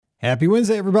Happy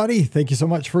Wednesday, everybody. Thank you so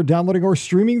much for downloading or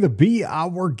streaming the Be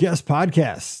Our Guest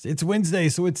podcast. It's Wednesday,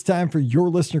 so it's time for your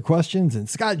listener questions, and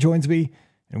Scott joins me,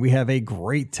 and we have a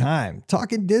great time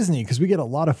talking Disney because we get a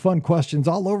lot of fun questions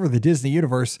all over the Disney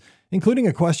universe, including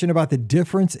a question about the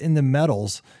difference in the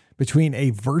medals between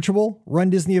a virtual Run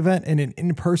Disney event and an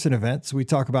in-person event. So we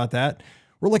talk about that.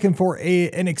 We're looking for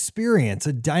an experience,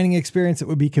 a dining experience that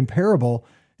would be comparable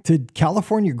to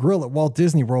California Grill at Walt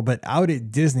Disney World, but out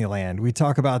at Disneyland. We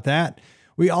talk about that.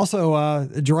 We also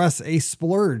address a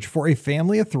splurge for a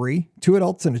family of 3, 2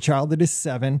 adults and a child that is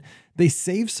 7. They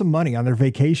save some money on their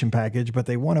vacation package, but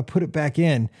they want to put it back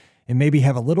in and maybe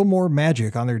have a little more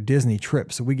magic on their Disney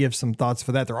trip. So we give some thoughts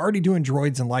for that. They're already doing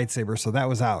droids and lightsabers, so that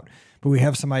was out, but we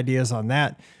have some ideas on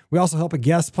that. We also help a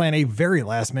guest plan a very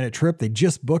last minute trip they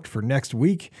just booked for next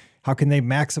week. How can they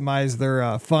maximize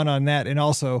their fun on that? And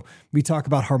also, we talk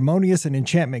about Harmonious and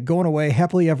Enchantment going away,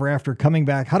 happily ever after, coming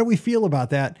back. How do we feel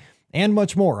about that? And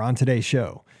much more on today's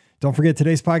show. Don't forget,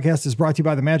 today's podcast is brought to you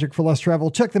by the Magic for Less Travel.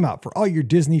 Check them out for all your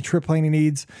Disney trip planning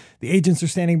needs. The agents are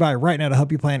standing by right now to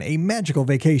help you plan a magical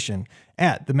vacation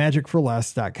at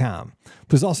themagicforless.com.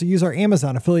 Please also use our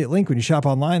Amazon affiliate link when you shop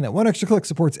online. That one extra click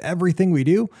supports everything we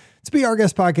do. It's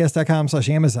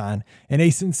beourguestpodcast.com/Amazon. And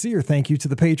a sincere thank you to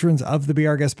the patrons of the Be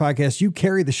Our Guest podcast. You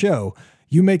carry the show.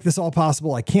 You make this all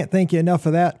possible. I can't thank you enough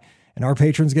for that. And our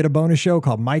patrons get a bonus show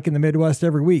called Mike in the Midwest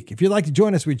every week. If you'd like to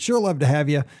join us, we'd sure love to have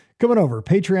you. Coming over,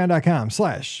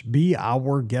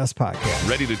 patreon.com/beourguestpodcast.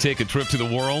 Ready to take a trip to the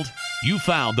world? You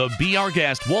found the Be Our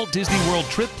Guest Walt Disney World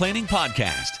Trip Planning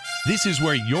Podcast. This is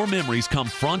where your memories come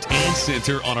front and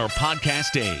center on our podcast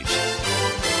stage.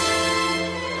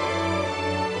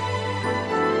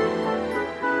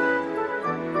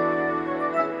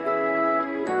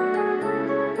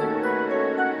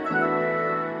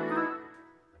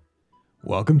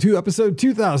 Welcome to episode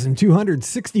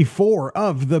 2264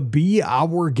 of the Be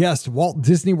Our Guest Walt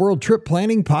Disney World Trip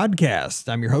Planning Podcast.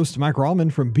 I'm your host, Mike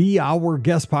Rallman from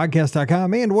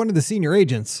BeOurGuestPodcast.com and one of the senior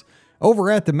agents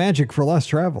over at the Magic for Less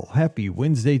Travel. Happy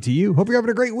Wednesday to you. Hope you're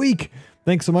having a great week.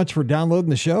 Thanks so much for downloading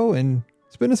the show and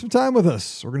spending some time with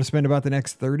us. We're going to spend about the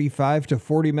next 35 to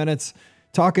 40 minutes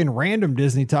talking random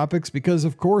Disney topics because,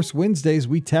 of course, Wednesdays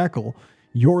we tackle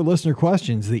your listener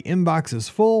questions. The inbox is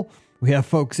full. We have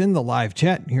folks in the live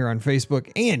chat here on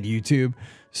Facebook and YouTube.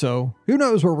 So who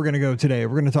knows where we're going to go today?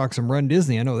 We're going to talk some Run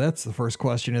Disney. I know that's the first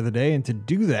question of the day. And to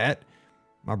do that,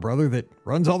 my brother that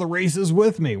runs all the races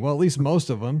with me, well, at least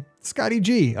most of them, Scotty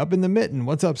G up in the mitten.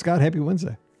 What's up, Scott? Happy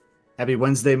Wednesday. Happy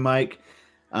Wednesday, Mike.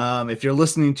 If you're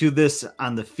listening to this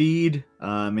on the feed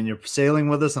and you're sailing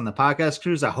with us on the podcast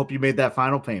cruise, I hope you made that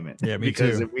final payment. Yeah, me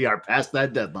because too. We are past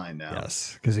that deadline now.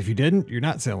 Yes, because if you didn't, you're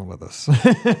not sailing with us.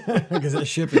 Because that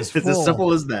ship is full. It's as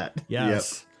simple as that.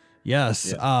 Yes. Yep.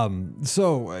 Yes. Yep.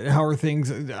 So how are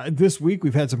things this week?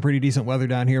 We've had some pretty decent weather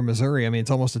down here in Missouri. I mean,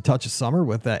 it's almost a touch of summer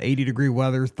with 80-degree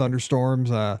weather,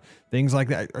 thunderstorms, things like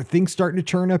that. Are things starting to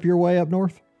turn up your way up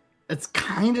north? It's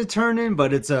kind of turning,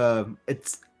 but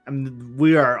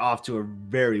we are off to a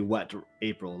very wet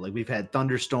April. Like we've had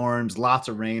thunderstorms, lots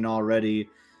of rain already,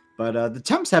 but the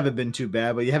temps haven't been too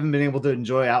bad, but you haven't been able to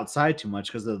enjoy outside too much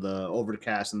because of the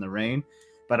overcast and the rain.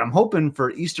 But I'm hoping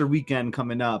for Easter weekend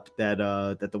coming up that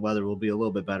the weather will be a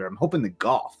little bit better. I'm hoping the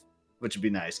golf, which would be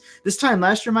nice. This time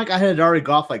last year, Mike, I had already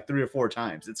golfed like 3 or 4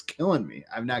 times. It's killing me.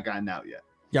 I've not gotten out yet.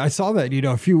 Yeah, I saw that,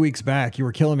 a few weeks back, you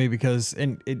were killing me because,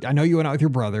 I know you went out with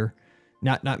your brother.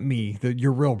 Not me,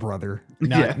 your real brother,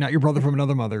 not your brother from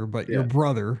another mother, but your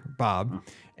brother, Bob.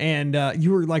 And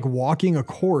you were like walking a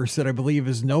course that I believe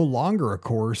is no longer a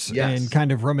course and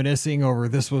kind of reminiscing over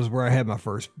this was where I had my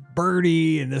first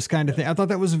birdie and this kind of thing. I thought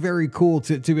that was very cool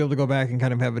to be able to go back and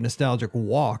kind of have a nostalgic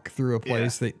walk through a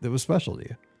place that was special to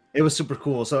you. It was super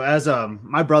cool. So as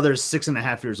my brother's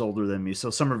 6.5 years older than me, so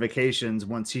summer vacations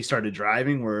once he started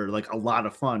driving were like a lot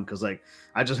of fun because like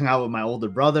I just hung out with my older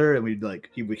brother and we'd like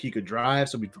he could drive,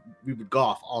 so we would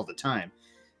golf all the time,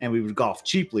 and we would golf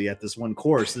cheaply at this one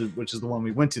course, which is the one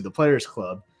we went to, the Players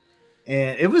Club,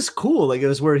 and it was cool. Like it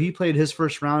was where he played his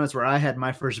first round. It's where I had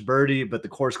my first birdie, but the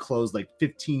course closed like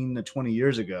 15 to 20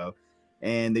 years ago,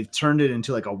 and they've turned it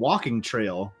into like a walking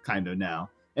trail kind of now.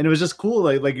 And it was just cool.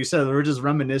 Like you said, we were just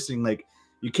reminiscing. Like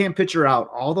you can't picture out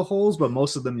all the holes, but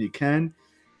most of them you can.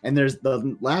 And there's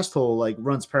the last hole like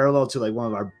runs parallel to like one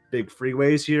of our big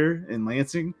freeways here in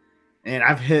Lansing. And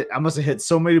I must have hit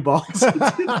so many balls into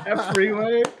that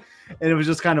freeway. And it was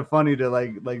just kind of funny to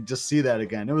like just see that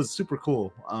again. It was super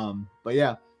cool. But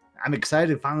yeah, I'm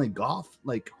excited to finally golf.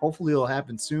 Like hopefully it'll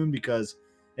happen soon because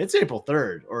it's April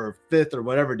 3rd or 5th or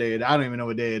whatever day. I don't even know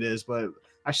what day it is, but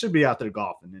I should be out there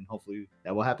golfing, and hopefully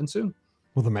that will happen soon.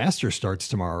 Well, the Masters starts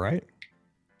tomorrow, right?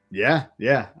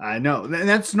 Yeah, I know. And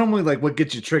that's normally like what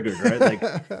gets you triggered, right?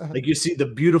 Like you see the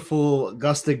beautiful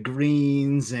Augusta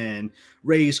greens and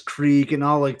Rays Creek and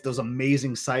all like those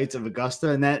amazing sights of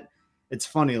Augusta, and that it's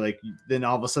funny. Like then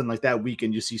all of a sudden, like that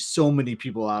weekend, you see so many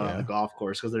people out on the golf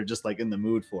course because they're just like in the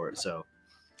mood for it. So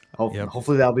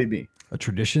hopefully that'll be me. A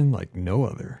tradition like no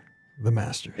other. The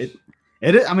Masters.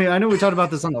 It is. I mean, I know we talked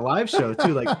about this on the live show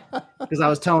too, like because I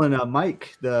was telling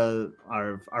Mike,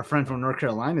 our friend from North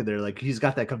Carolina, there, like he's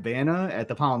got that cabana at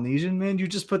the Polynesian. Man, you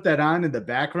just put that on in the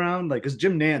background, like because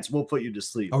Jim Nance will put you to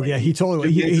sleep. Oh like, yeah, he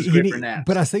totally. He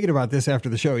but I was thinking about this after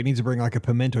the show. He needs to bring like a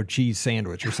pimento cheese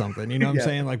sandwich or something. You know what I'm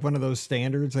saying? Like one of those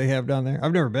standards they have down there.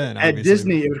 I've never been. At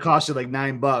Disney, it would cost you like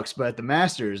 $9, but at the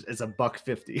Masters, it's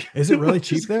 $1.50. Is it really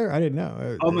cheap there? I didn't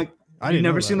know. Oh my. I've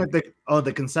never seen like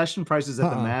the concession prices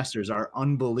at the Masters are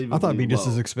unbelievable. I thought it'd be just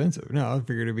as expensive. No, I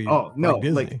figured it'd be. Oh no, like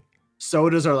Disney. Like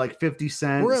sodas are like 50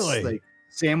 cents. Really? Like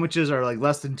sandwiches are like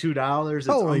less than $2. It's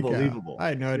unbelievable. I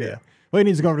had no idea. Yeah. Well, he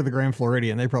needs to go over to the Grand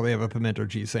Floridian. They probably have a pimento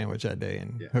cheese sandwich that day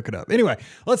and hook it up. Anyway,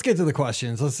 let's get to the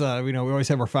questions. Let's, we always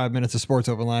have our 5 minutes of sports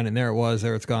open line, and there it was.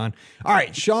 There it's gone. All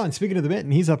right, Sean, speaking of the mitten,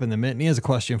 he's up in the mitten. He has a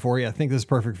question for you. I think this is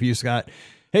perfect for you, Scott.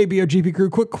 Hey, BOGP crew,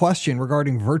 quick question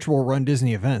regarding virtual Run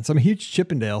Disney events. I'm a huge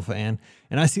Chippendale fan,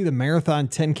 and I see the Marathon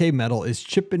 10K medal is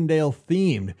Chippendale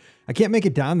themed. I can't make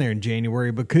it down there in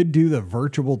January, but could do the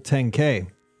virtual 10K.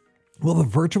 Will the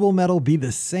virtual medal be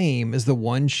the same as the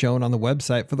one shown on the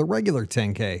website for the regular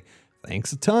 10K?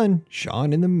 Thanks a ton,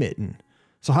 Sean in the mitten.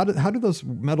 So how do those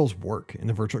medals work in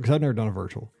the virtual? Because I've never done a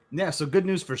virtual. Yeah, so good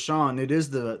news for Sean. It is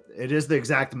the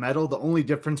exact medal. The only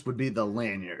difference would be the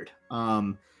lanyard.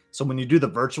 So when you do the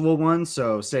virtual one,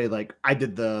 so say like I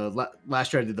did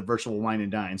last year, I did the virtual wine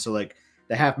and dine. So like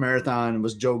the half marathon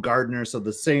was Joe Gardner. So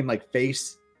the same like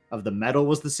face of the medal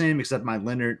was the same, except my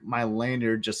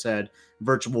lanyard just said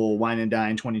virtual wine and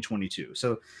dine 2022.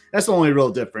 So that's the only real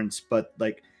difference. But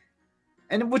like,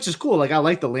 and which is cool. Like I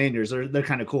like the lanyards. They're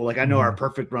kind of cool. Like I know our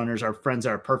perfect runners, our friends that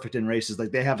are perfect in races.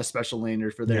 Like they have a special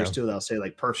lanyard for theirs too. They'll say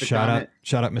like perfect. Shout out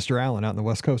Mr. Allen out in the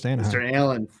West Coast. Anaheim. Mr.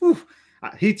 Allen. Whew.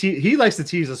 He likes to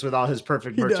tease us with all his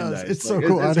perfect merchandise. It's so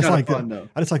cool. It's I just like fun though.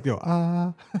 I just like to go,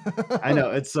 I know,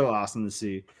 it's so awesome to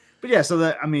see. But yeah, so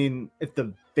that, I mean, if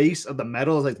the base of the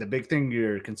medal is like the big thing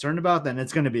you're concerned about, then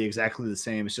it's going to be exactly the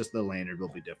same. It's just the lanyard will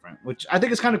be different, which I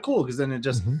think is kind of cool because then it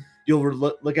just, you'll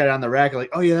look at it on the rack like,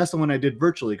 oh yeah, that's the one I did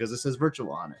virtually because it says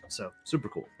virtual on it. So super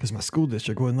cool. Because my school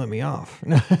district wouldn't let me off.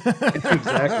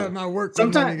 Exactly. My work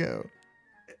wouldn't let me go.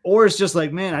 Or it's just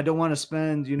like, man, I don't want to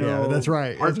spend, that's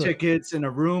right. Art tickets in a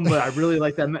room, but I really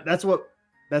like that. That's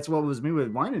what was me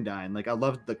with Wine and Dine. Like I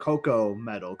loved the Coco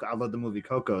medal. I love the movie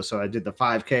Coco. So I did the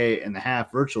 5K and the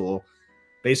half virtual,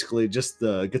 basically just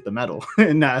to get the medal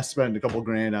and not spend a couple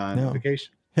grand on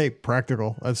vacation. Hey,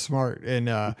 practical. That's smart. And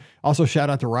also shout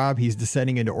out to Rob. He's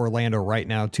descending into Orlando right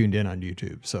now, tuned in on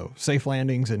YouTube. So safe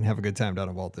landings and have a good time down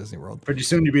at Walt Disney World. Pretty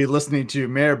soon you'll be listening to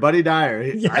Mayor Buddy Dyer.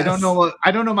 Yes. I don't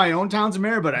know my own town's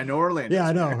mayor, but I know Orlando. Yeah,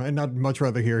 I know. And I'd much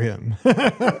rather hear him.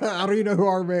 I don't even know who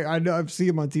our mayor. I know I've seen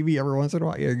him on TV every once in a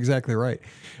while. Yeah, exactly right.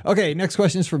 Okay, next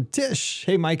question is from Tish.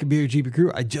 Hey, Mike and BOGP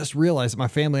crew. I just realized that my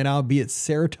family and I will be at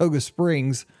Saratoga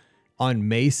Springs on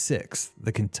May 6th,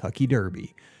 the Kentucky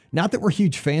Derby. Not that we're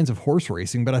huge fans of horse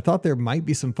racing, but I thought there might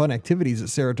be some fun activities at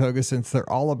Saratoga since they're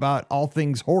all about all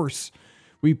things horse.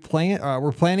 We're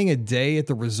planning a day at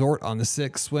the resort on the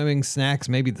 6th, swimming, snacks,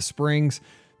 maybe the springs.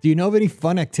 Do you know of any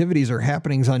fun activities or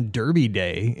happenings on Derby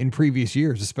Day in previous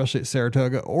years, especially at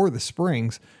Saratoga or the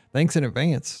Springs? Thanks in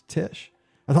advance, Tish.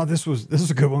 I thought this was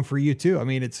a good one for you too. I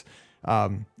mean, it's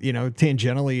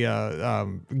tangentially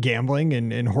gambling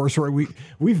and horse race.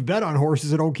 We've bet on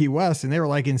horses at Old Key West, and they were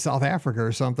like in South Africa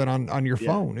or something on your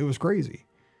phone. It was crazy.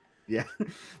 Yeah,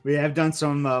 we have done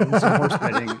some horse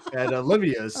betting at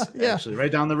Olivia's, actually,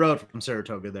 right down the road from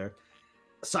Saratoga there.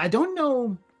 So I don't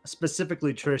know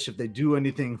specifically, Trish, if they do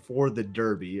anything for the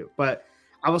Derby, but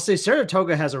I will say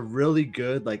Saratoga has a really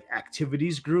good like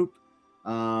activities group.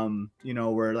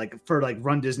 Where like for like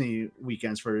Run Disney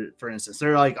weekends, for instance,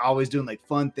 they're like always doing like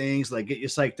fun things, like get you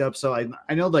psyched up. So I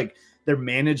know like they're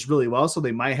managed really well, so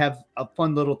they might have a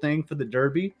fun little thing for the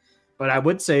Derby. But I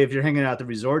would say if you're hanging out at the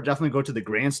resort, definitely go to the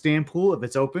grandstand pool if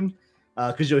it's open,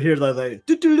 because you'll hear like like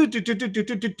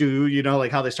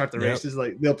how they start the races.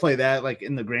 Like they'll play that like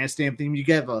in the grandstand theme. You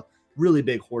get a really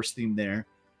big horse theme there,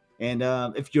 and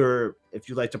if you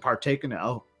like to partake in it,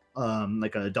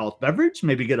 like an adult beverage,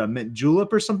 maybe get a mint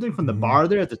julep or something from the bar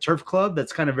there at the Turf Club.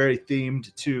 That's kind of very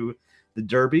themed to the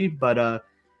Derby. But I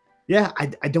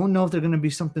don't know if they're going to be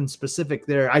something specific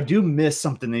there. I do miss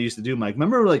something they used to do, Mike.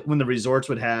 Remember like when the resorts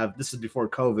would have, this is before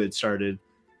COVID started,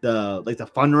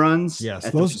 the fun runs Yes,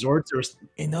 at the resorts.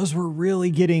 And those were really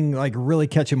getting really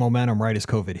catching momentum right as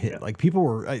COVID hit. Yeah. Like people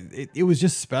were, it was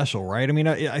just special, right? I mean,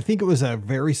 I think it was a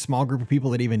very small group of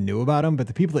people that even knew about them, but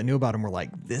the people that knew about them were like,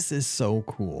 "This is so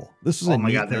cool. This was oh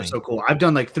my god, they're so cool." I've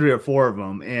done like 3 or 4 of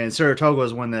them, and Saratoga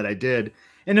was one that I did,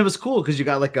 and it was cool because you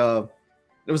got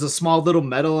it was a small little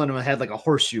medal and it had like a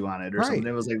horseshoe on it or something.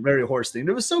 It was like very horse themed.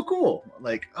 It was so cool.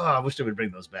 Like, oh, I wish they would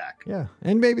bring those back. Yeah.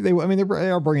 And maybe they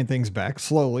are bringing things back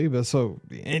slowly, but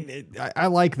I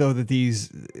like though that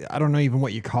these, I don't know even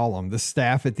what you call them. The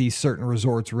staff at these certain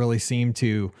resorts really seem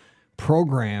to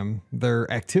program their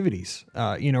activities.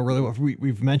 Really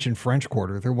we've mentioned French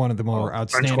Quarter. They're one of the more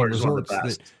outstanding resorts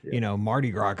that,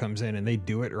 Mardi Gras comes in and they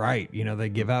do it right. They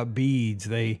give out beads,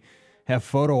 they have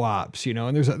photo ops,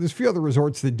 and there's a few other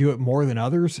resorts that do it more than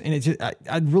others. And it's just,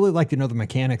 I'd really like to know the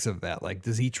mechanics of that. Like,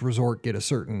 does each resort get a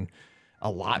certain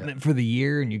allotment for the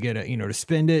year and you get to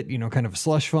spend it, kind of a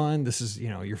slush fund? This is,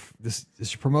 this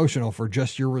is promotional for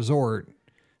just your resort.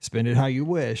 Spend it how you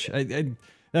wish.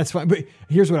 That's fine. But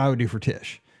here's what I would do for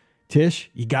Tish.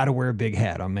 Tish, you got to wear a big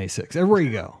hat on May 6th. Everywhere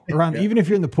you go, around, even if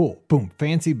you're in the pool, boom,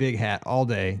 fancy big hat all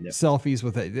day, selfies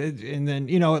with it. And then,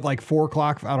 at like 4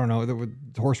 o'clock, I don't know, the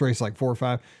horse race like 4 or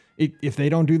 5. If they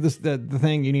don't do this, the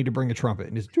thing, you need to bring a trumpet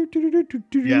and just bring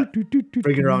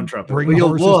your own trumpet.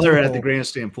 We'll hear it at the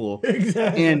grandstand pool.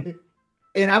 Exactly.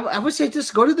 And I would say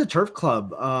just go to the turf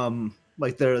club.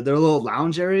 Like their little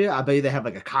lounge area. I bet you they have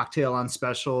like a cocktail on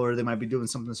special, or they might be doing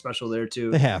something special there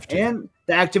too. They have to. And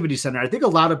the activity center. I think a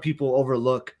lot of people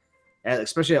overlook,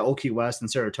 especially at Old Key West and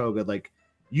Saratoga, like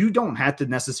you don't have to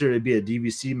necessarily be a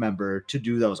DVC member to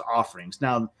do those offerings.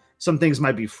 Now, some things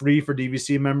might be free for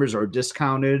DVC members or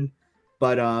discounted,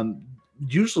 but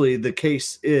usually the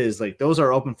case is like those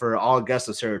are open for all guests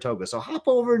of Saratoga. So hop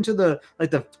over into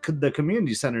the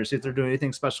community center, see if they're doing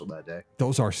anything special that day.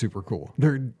 Those are super cool.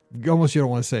 They're almost, you don't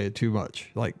want to say it too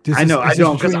much. Like I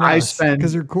don't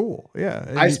because they're cool.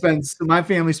 Yeah. My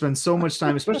family spends so much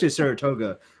time, especially at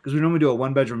Saratoga, because we normally do a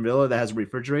 1-bedroom villa that has a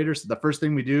refrigerator. So the first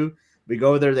thing we do, we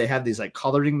go there, they have these like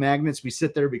coloring magnets. We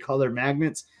sit there, we color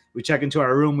magnets. We check into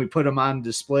our room, we put them on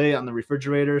display on the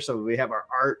refrigerator. So we have our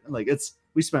art. Like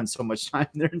we spend so much time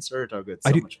there in Saratoga. It's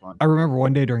so much fun. I remember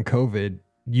one day during COVID,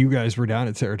 you guys were down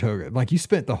at Saratoga. Like you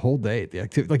spent the whole day at the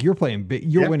activity. Like you're playing,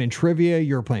 you're winning trivia.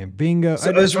 You're playing bingo.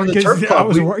 So it was from the turf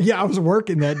club. I was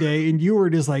working that day, and you were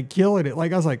just like killing it.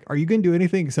 Like I was like, "Are you going to do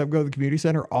anything except go to the community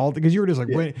center?" Because you were just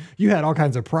like, you had all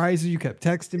kinds of prizes. You kept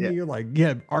texting me. You're like, you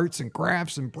had arts and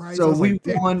crafts and prizes. So we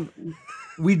won.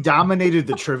 We dominated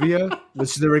the trivia,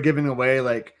 which they were giving away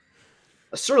like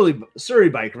a Surrey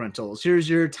bike rentals. Here's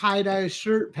your tie-dye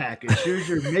shirt package. Here's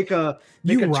your make a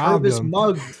Turbis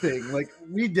mug thing. Like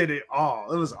we did it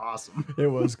all. It was awesome. It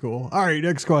was cool. All right,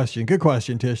 next question. Good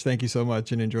question, Tish. Thank you so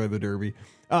much and enjoy the Derby.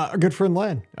 Our good friend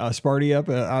Len, Sparty up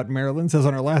out in Maryland, says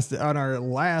on our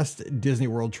last Disney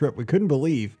World trip, we couldn't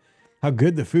believe how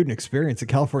good the food and experience at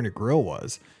California Grill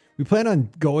was. We plan on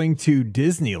going to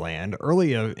Disneyland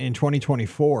early in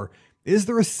 2024. Is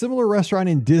there a similar restaurant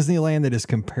in Disneyland that is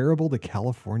comparable to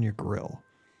California Grill?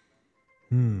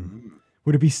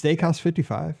 Would it be Steakhouse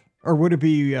 55? Or would it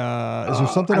be, is there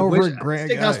something over at Grand?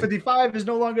 Steakhouse 55 is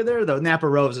no longer there, though. Napa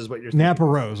Rose is what you're thinking. Napa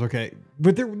Rose, okay.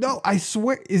 But I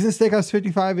swear, isn't Steakhouse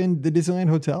 55 in the Disneyland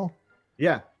Hotel?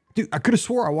 Yeah. Dude, I could have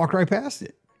swore I walked right past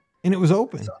it, and it was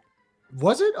open.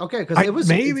 Was it? Okay, because it was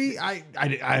maybe I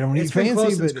don't eat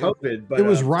fancy, but COVID, but it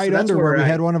was right under where we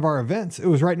had one of our events. It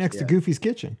was right next to Goofy's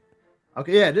Kitchen.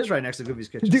 Okay, yeah, it is right next to Goofy's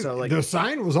Kitchen. Dude, so like the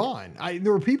sign was on.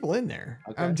 There were people in there.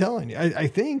 Okay. I'm telling you. I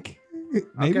think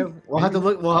maybe we'll have to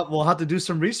look. We'll have to do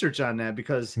some research on that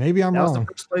because maybe I'm wrong. That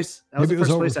was the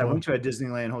first place I went to at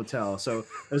Disneyland Hotel. So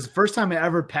it was the first time I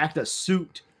ever packed a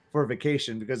suit for a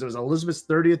vacation because it was Elizabeth's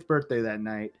 30th birthday that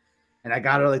night, and I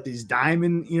got her like these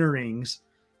diamond earrings.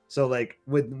 So like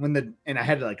and I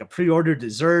had like a pre-ordered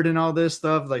dessert and all this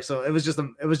stuff. Like so it was just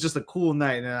a cool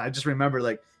night, and I just remember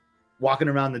like walking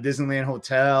around the Disneyland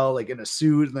Hotel like in a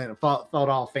suit and it felt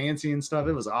all fancy and stuff.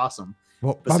 It was awesome.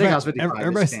 Well, but Steakhouse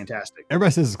 55 is fantastic.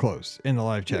 Everybody says it's closed in the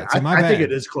live chat. Yeah, so I think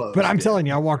it is closed. But I'm telling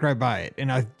you, I walked right by it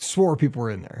and I swore people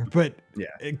were in there. But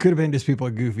it could have been just people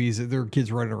at Goofy's. There were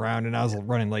kids running around and I was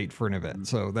running late for an event.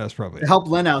 So that's probably to help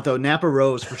Len out though. Napa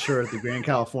Rose for sure at the Grand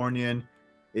Californian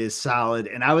is solid.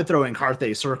 And I would throw in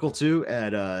Carthay Circle too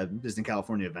at Disney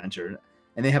California Adventure.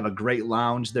 And they have a great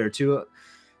lounge there too.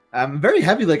 I'm very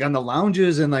heavy like on the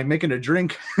lounges and like making a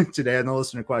drink today on the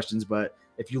listener questions, but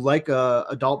if you like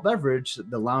adult beverage,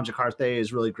 the lounge at Carthay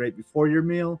is really great before your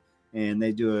meal, and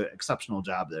they do an exceptional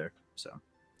job there. So,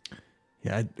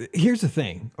 yeah, here's the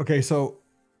thing. Okay, so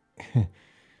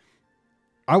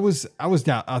I was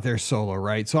out there solo,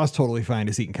 right? So I was totally fine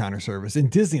just eating counter service. And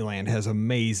Disneyland has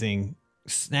amazing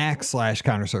snack /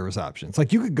 counter service options.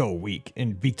 Like you could go a week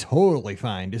and be totally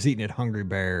fine just eating at Hungry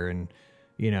Bear. And,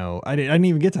 I didn't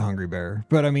even get to Hungry Bear,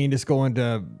 but I mean, just going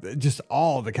to just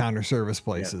all the counter service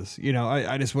places,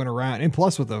 I just went around. And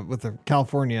plus with the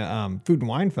California Food and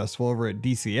Wine Festival over at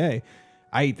DCA,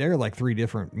 I ate there like 3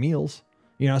 different meals.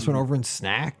 I just went over and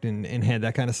snacked and had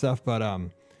that kind of stuff. But,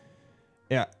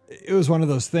 yeah, it was one of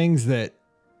those things that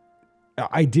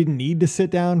I didn't need to sit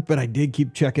down, but I did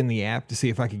keep checking the app to see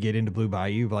if I could get into Blue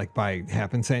Bayou, like by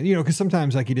happenstance, because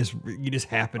sometimes like you just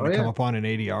happen to come upon an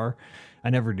ADR. I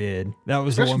never did. That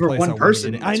was Especially the one place one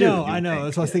person. I know.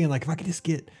 That's what I was thinking. Like if I could just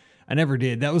I never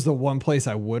did. That was the one place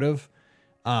I would have.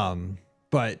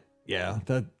 But yeah,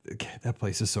 that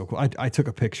place is so cool. I took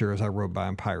a picture as I rode by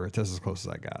on Pirates. That's as close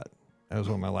as I got. That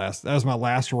was my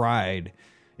last ride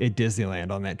at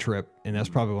Disneyland on that trip. And that's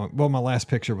probably my last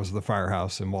picture was the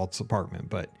firehouse in Walt's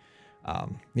apartment. But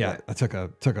I took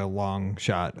a long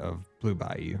shot of Blue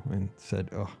Bayou and said,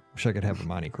 oh, wish I could have a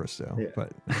Monte Cristo. Yeah.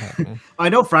 But I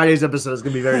know Friday's episode is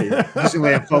going to be very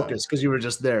Disneyland focused because you were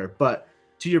just there. But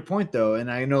to your point, though,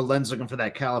 and I know Len's looking for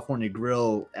that California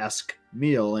Grill-esque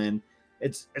meal, and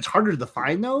it's harder to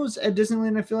find those at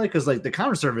Disneyland, I feel like, because like the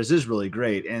counter service is really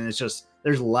great, and it's just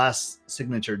there's less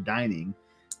signature dining.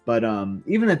 But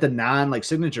even at the non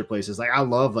signature places, like I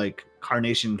love like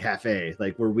Carnation Cafe,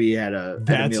 like where we had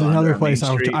that's another place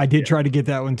I did try to get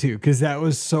that one too, because that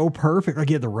was so perfect. Like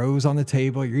you had the rows on the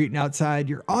table, you're eating outside,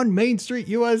 you're on Main Street,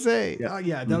 USA.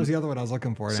 Yeah, that was the other one I was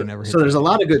looking for. And I never. So there's a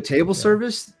lot of good table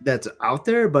service that's out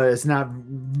there, but it's not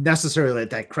necessarily at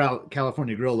that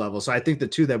California Grill level. So I think the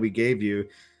 2 that we gave you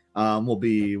will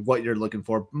be what you're looking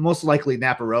for. Most likely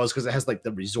Napa Rose, because it has like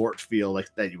the resort feel like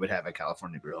that you would have at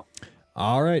California Grill.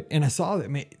 All right. And I saw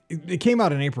that it came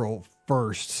out in April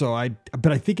 1st.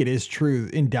 But I think it is true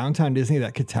in downtown Disney,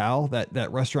 that Catal,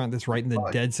 that restaurant that's right in the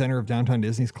dead center of downtown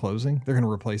Disney is closing. They're going to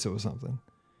replace it with something.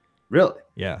 Really?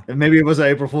 Yeah. And maybe it was an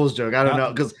April Fool's joke. I don't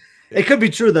know. Cause it could be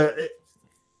true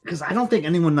because I don't think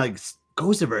anyone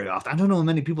goes there very often. I don't know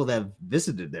many people that have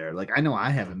visited there. Like I know I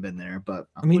haven't been there, but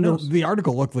I mean, the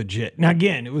article looked legit. Now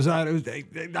again, it was I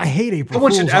hate April. No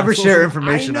one should ever share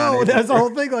information. I know on it. That's the whole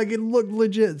thing. Like it looked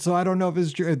legit, so I don't know if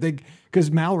it's true. I think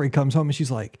because Mallory comes home and she's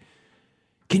like,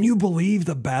 "Can you believe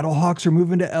the Battlehawks are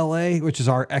moving to LA?" Which is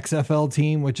our XFL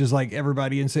team, which is like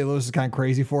everybody in St. Louis is kind of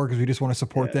crazy for because we just want to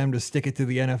support them to stick it to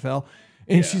the NFL.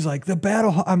 And she's like, the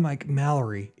battle. I'm like,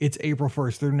 Mallory, it's April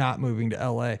 1st. They're not moving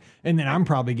to LA. And then I'm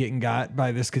probably getting got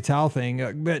by this Catal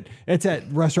thing. But it's that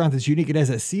restaurant that's unique. It has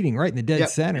that seating right in the dead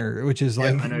center, which is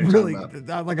like really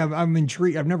like I'm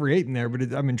intrigued. I've never eaten there,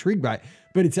 but I'm intrigued by it.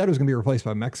 But it said it was going to be replaced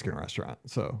by a Mexican restaurant.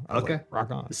 So I was like,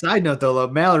 rock on. Side note though,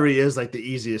 Mallory is like the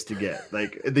easiest to get.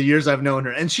 Like the years I've known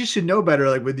her, and she should know better.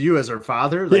 Like with you as her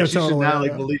father, like she should not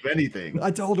believe anything.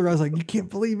 I told her, I was like, you can't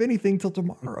believe anything till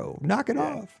tomorrow. Knock it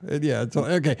off. And so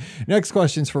okay. Next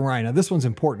question's from Ryan. Now this one's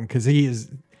important because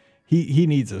he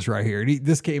needs us right here.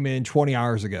 This came in 20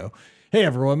 hours ago. Hey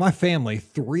everyone, my family,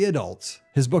 3 adults,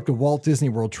 has booked a Walt Disney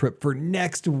World trip for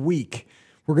next week.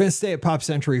 We're going to stay at Pop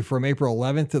Century from April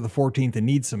 11th to the 14th and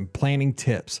need some planning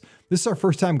tips. This is our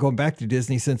first time going back to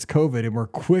Disney since COVID, and we're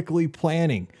quickly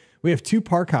planning. We have 2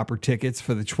 park hopper tickets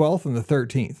for the 12th and the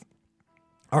 13th.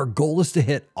 Our goal is to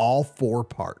hit all 4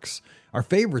 parks. Our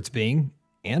favorites being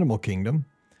Animal Kingdom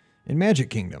and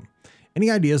Magic Kingdom. Any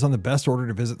ideas on the best order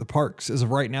to visit the parks? As of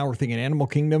right now, we're thinking Animal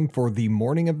Kingdom for the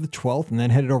morning of the 12th and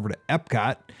then headed over to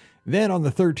Epcot. Then on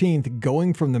the 13th,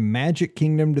 going from the Magic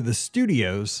Kingdom to the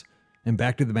studios and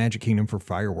back to the Magic Kingdom for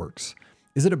fireworks.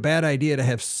 Is it a bad idea to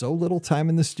have so little time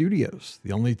in the studios?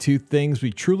 The only 2 things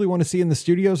we truly want to see in the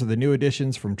studios are the new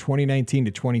additions from 2019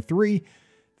 to 23.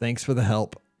 Thanks for the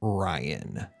help,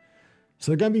 Ryan. So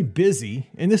they're going to be busy,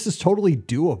 and this is totally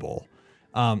doable.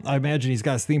 I imagine he's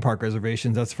got his theme park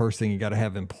reservations. That's the first thing you got to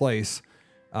have in place.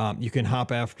 You can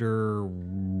hop after,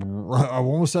 I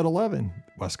almost said 11,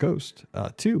 West Coast,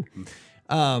 2.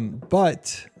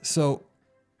 But so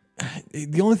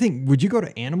the only thing, would you go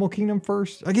to Animal Kingdom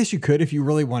first? I guess you could if you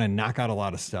really want to knock out a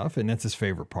lot of stuff, and that's his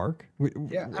favorite park.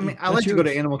 Yeah, I mean, I like to go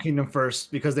to Animal Kingdom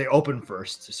first because they open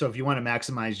first. So if you want to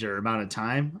maximize your amount of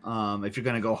time, if you're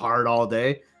going to go hard all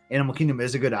day, Animal Kingdom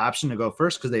is a good option to go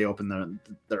first because they open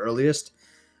the earliest.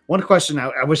 One question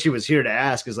I wish he was here to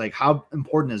ask is like, how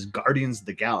important is Guardians of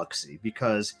the Galaxy?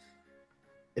 Because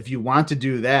if you want to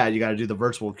do that, you got to do the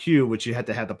virtual queue, which you had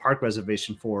to have the park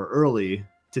reservation for early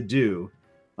to do.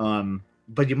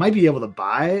 But you might be able to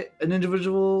buy an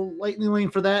individual Lightning Lane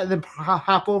for that and then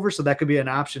hop over. So that could be an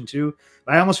option too.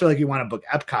 But I almost feel like you want to book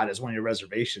Epcot as one of your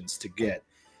reservations to get.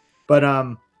 But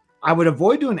I would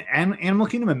avoid doing Animal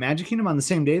Kingdom and Magic Kingdom on the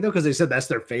same day though, because they said that's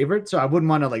their favorite. So I wouldn't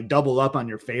want to like double up on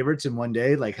your favorites in one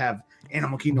day, like have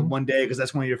Animal Kingdom one day because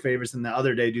that's one of your favorites, and the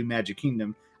other day do Magic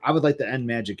Kingdom. I would like to end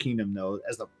Magic Kingdom though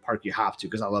as the park you hop to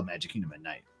because I love Magic Kingdom at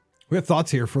night. We have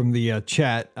thoughts here from the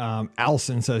chat.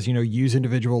 Allison says, use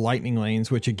individual lightning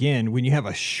lanes, which again, when you have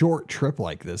a short trip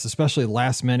like this, especially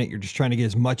last minute, you're just trying to get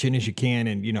as much in as you can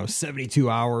in, 72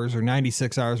 hours or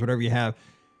 96 hours, whatever you have,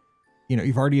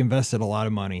 you've already invested a lot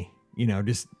of money,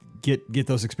 just get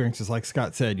those experiences. Like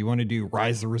Scott said, you want to do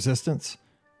Rise of the Resistance,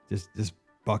 just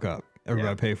buck up.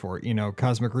 Everybody pay for it.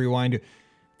 Cosmic Rewind.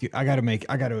 Dude, I got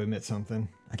to admit something.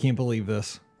 I can't believe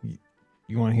this.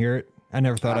 You want to hear it? I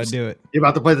never thought I'd do it. You're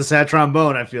about to play the sad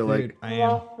trombone, I feel like. I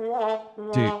am.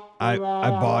 Dude, I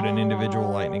bought an individual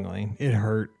lightning lane. It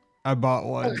hurt. I bought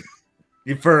one.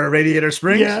 For Radiator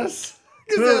Springs? Yes.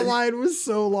 Because that line was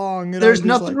so long. And there's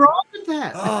nothing wrong with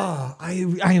that. Oh,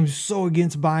 I am so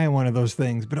against buying one of those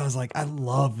things. But I was like, I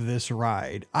love this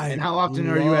ride. And how often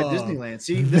are you at Disneyland?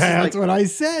 See, that's what I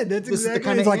said. That's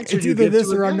exactly. It's like, it's either this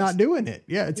or I'm not doing it.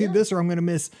 Yeah, it's either this or I'm going to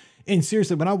miss. And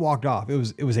seriously, when I walked off, it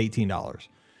was $18.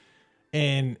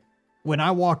 And when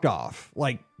I walked off,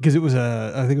 because it was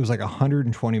I think it was like a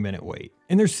 120-minute wait,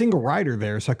 and there's single rider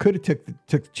there, so I could have took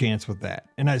the chance with that,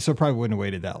 and I probably wouldn't have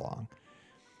waited that long.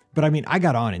 But I mean, I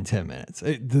got on in 10 minutes.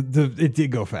 It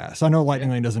did go fast. I know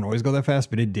Lightning Lane doesn't always go that fast,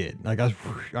 but it did. I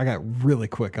got really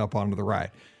quick up onto the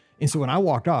ride, and so when I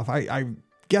walked off, I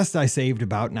guessed I saved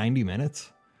about 90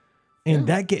 minutes. And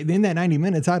in that 90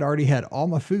 minutes, I'd already had all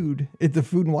my food at the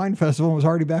Food and Wine Festival and was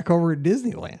already back over at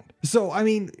Disneyland. So, I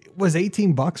mean, was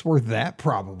 $18 worth that?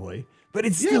 Probably. But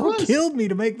it still killed me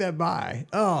to make that buy.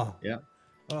 Oh. Yeah.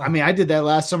 I mean, I did that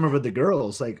last summer with the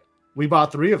girls. Like, we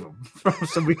bought 3 of them.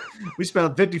 So we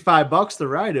spent $55 to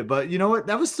ride it. But you know what?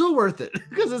 That was still worth it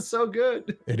because it's so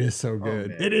good. It is so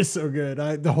good. It is so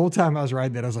good. The whole time I was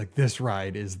riding that, I was like, this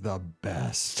ride is the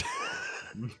best.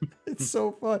 It's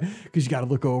so fun because you got to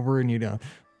look over and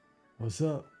what's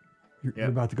up? You're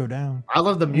about to go down. I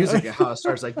love the music and how it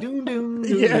starts like doom doom.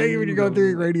 Yeah, when you go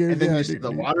through radio, and then you see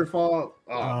the waterfall.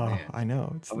 Oh man, I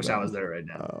know. I wish I was there right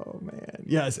now. Oh man,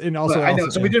 yes, and also I know.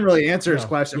 So we didn't really answer his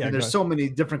question. I mean, there's so many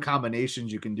different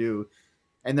combinations you can do,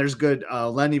 and there's good.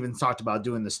 Len even talked about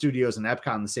doing the studios and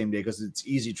Epcot on the same day because it's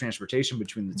easy transportation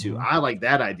between the two. I like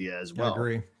that idea as well. I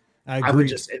agree. I would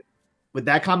just. With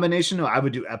that combination, I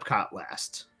would do Epcot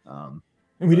last. And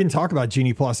we didn't talk about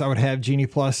Genie Plus. I would have Genie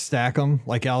Plus stack them,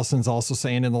 like Allison's also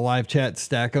saying in the live chat,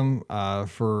 stack them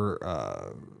for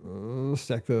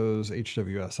stack those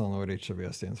HWS. I don't know what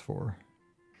HWS stands for.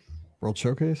 World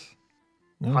Showcase?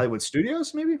 No? Hollywood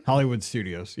Studios, maybe? Hollywood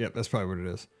Studios. Yep, that's probably what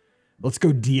it is. Let's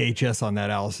go DHS on that,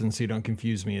 Allison, so you don't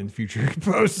confuse me in future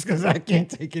posts because I can't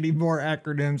take any more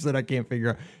acronyms that I can't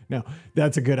figure out. No,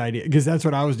 that's a good idea because that's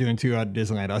what I was doing too at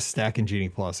Disneyland. I was stacking Genie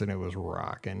Plus and it was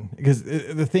rocking. Because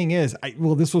the thing is,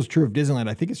 this was true of Disneyland.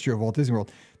 I think it's true of Walt Disney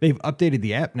World. They've updated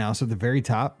the app now, so at the very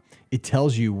top, it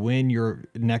tells you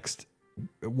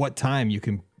what time you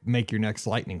can make your next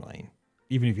lightning lane,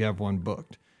 even if you have one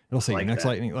booked. It'll say your next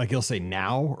lightning, like it'll say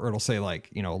now, or it'll say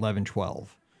 11,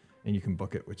 12. And you can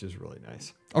book it, which is really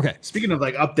nice. Okay. Speaking of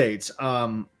updates,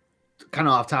 kind of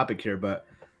off topic here, but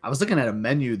I was looking at a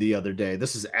menu the other day.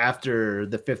 This is after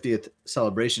the 50th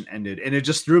celebration ended, and it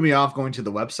just threw me off going to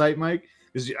the website, Mike,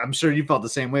 because I'm sure you felt the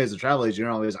same way as a travel agent. You're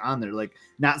always on there,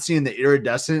 not seeing the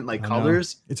iridescent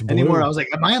colors anymore. I was like,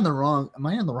 am I on the wrong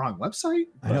website?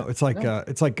 I know it's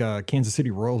like Kansas City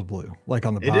Royals blue,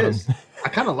 on the bottom. It is. I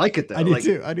kind of like it though.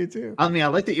 I do too. I mean, I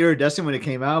like the iridescent when it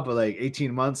came out, but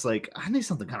 18 months, I need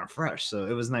something kind of fresh. So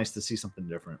it was nice to see something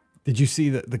different. Did you see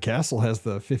that the castle has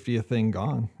the 50th thing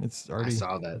gone? It's already. I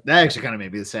saw that. That actually kind of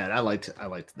made me sad. I liked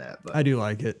that. But I do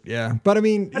like it. Yeah, but I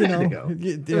mean,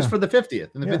 it was for the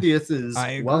 50th, and the 50th is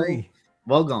I agree.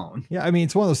 Well gone. Yeah, I mean,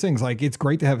 it's one of those things. It's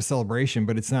great to have a celebration,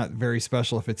 but it's not very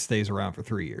special if it stays around for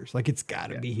 3 years. It's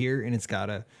got to be here, and it's got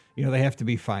to, they have to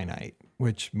be finite.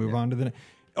 Which move on to the.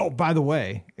 Oh, by the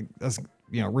way,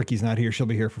 Ricky's not here. She'll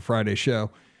be here for Friday's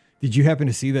show. Did you happen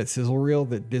to see that sizzle reel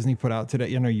that Disney put out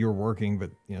today? I know you were working,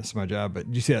 but it's my job. But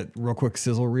did you see that real quick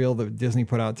sizzle reel that Disney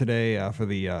put out today for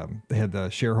the? They had the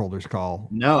shareholders call.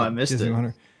 No, I missed Disney it.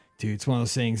 100. Dude, it's one of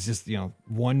those things. Just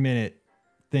 1 minute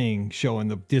thing showing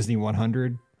the Disney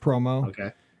 100 promo.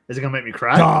 Okay, is it gonna make me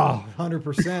cry? Oh, 100%.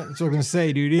 That's what I'm gonna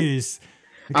say, dude. It is.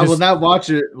 I will not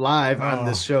watch it live on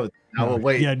this show. I will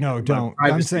wait. Yeah, no, don't.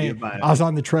 I'm saying I was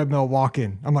on the treadmill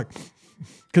walking. I'm like.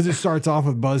 Because it starts off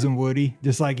with Buzz and Woody,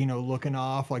 just looking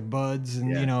off like buds,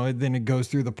 and then it goes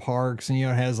through the parks, and it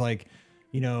has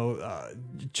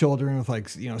children with like,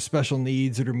 special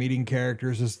needs that are meeting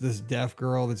characters. This deaf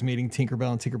girl that's meeting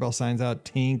Tinkerbell, and Tinkerbell signs out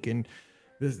Tink, and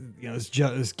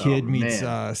this kid meets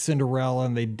Cinderella,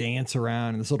 and they dance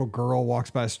around, and this little girl walks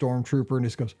by a stormtrooper and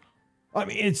just goes, I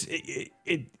mean,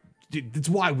 it's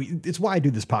why I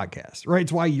do this podcast, right?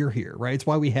 It's why you're here, right? It's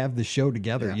why we have this show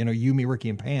together. Yeah. You, me, Ricky,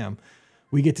 and Pam,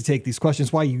 we get to take these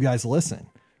questions. Why you guys listen,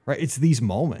 right? It's these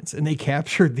moments, and they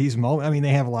captured these moments. I mean, they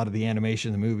have a lot of the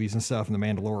animation, the movies and stuff, and the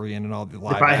Mandalorian and all the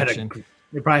live action.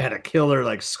 They probably had a killer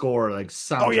like score, like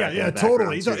soundtrack. Oh yeah,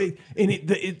 totally. So,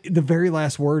 the very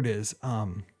last word is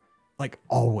like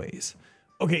always.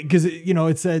 Okay, because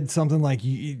it said something like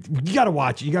you got to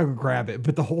watch it, you got to go grab it.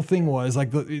 But the whole thing was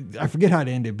like I forget how it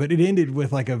ended, but it ended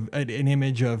with like an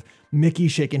image of Mickey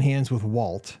shaking hands with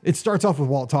Walt. It starts off with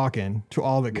Walt talking to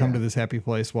all that come to this happy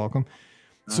place. Welcome.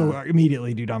 So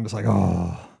immediately, dude, I'm just like,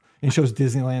 oh. And it shows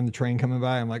Disneyland, the train coming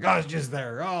by. I'm like, oh, it's just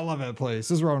there. Oh, I love that place.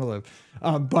 This is where I want to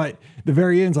live. But the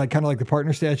very end's like kind of like the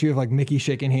partner statue of like Mickey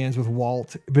shaking hands with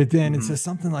Walt. But then it says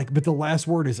something like, but the last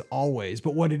word is always.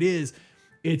 But what it is,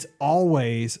 it's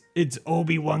always, it's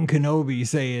Obi-Wan Kenobi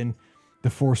saying, the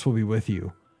Force will be with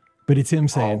you. But it's him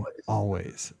saying,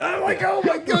 always. I'm like, oh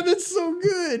my God, that's so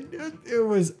good. It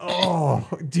was, oh,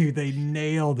 dude, they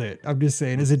nailed it. I'm just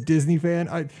saying, as a Disney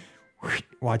fan,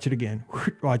 watch it again.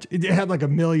 Watch it. It had like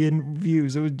 1 million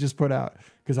views. It was just put out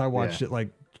because I watched it like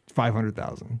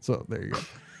 500,000. So there you go.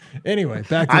 Anyway,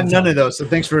 back to I'm none of those. So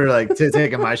thanks for like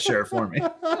taking my share for me.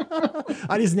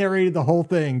 I just narrated the whole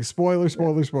thing.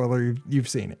 Spoiler. You've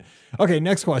seen it. Okay.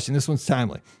 Next question. This one's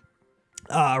timely.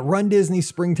 Run Disney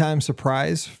Springtime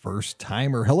Surprise First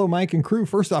Timer. Hello, Mike and crew.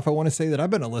 First off, I want to say that I've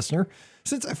been a listener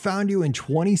since I found you in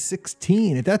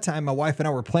 2016. At that time, my wife and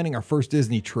I were planning our first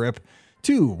Disney trip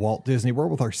to Walt Disney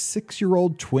World with our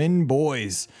 6-year-old twin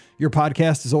boys. Your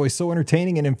podcast is always so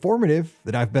entertaining and informative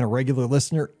that I've been a regular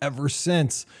listener ever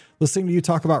since. Listening to you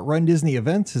talk about Run Disney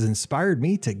events has inspired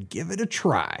me to give it a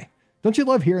try. Don't you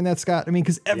love hearing that, Scott? I mean,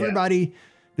 because everybody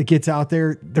that gets out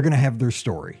there, they're going to have their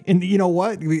story. And you know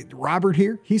what? Robert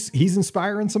here, he's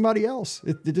inspiring somebody else.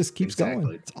 It just keeps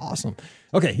going. It's awesome.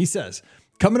 Okay, he says,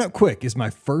 coming up quick is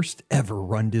my first ever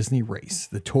Run Disney race,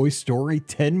 the Toy Story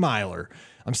 10 miler.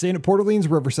 I'm staying at Port Orleans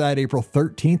Riverside, April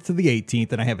 13th to the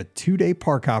 18th, and I have a 2-day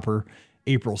park hopper,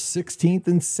 April 16th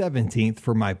and 17th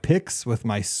for my picks with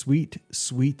my sweet,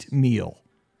 sweet meal.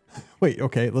 Wait,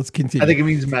 okay, let's continue. I think it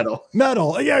means medal.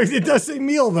 Medal. Yeah, it does say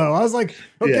meal, though. I was like,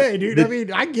 okay, dude, I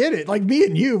mean, I get it. Like me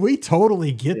and you, we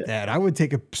totally get that. I would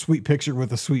take a sweet picture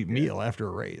with a sweet meal after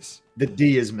a race. The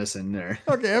D is missing there.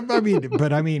 Okay, I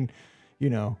mean, you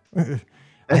know.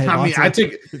 I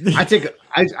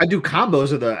do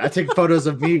combos of I take photos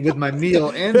of me with my meal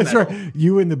and that's medal. Right.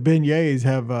 You and the beignets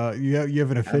have you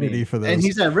have an affinity for those. And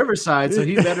he's at Riverside, so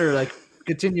he better like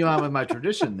continue on with my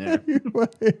tradition there.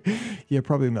 Yeah,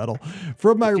 probably medal.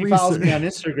 From my research, follows me on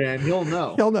Instagram, he'll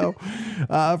know. He'll know.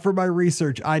 For my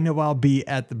research, I know I'll be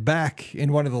at the back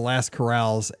in one of the last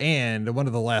corrals and one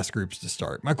of the last groups to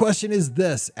start. My question is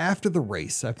this: after the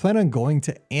race, I plan on going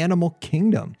to Animal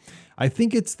Kingdom. I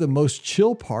think it's the most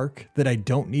chill park that I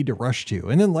don't need to rush to.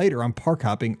 And then later I'm park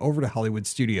hopping over to Hollywood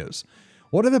Studios.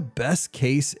 What are the best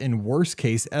case and worst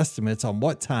case estimates on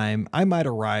what time I might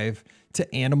arrive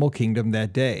to Animal Kingdom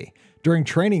that day? During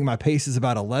training, my pace is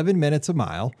about 11 minutes a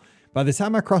mile. By the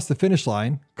time I cross the finish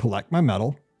line, collect my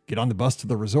medal, get on the bus to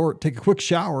the resort, take a quick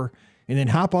shower, and then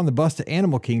hop on the bus to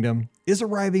Animal Kingdom, is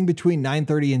arriving between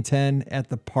 9:30 and 10 at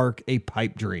the park a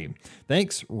pipe dream.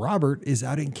 Thanks. Robert is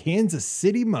out in Kansas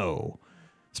City, Mo.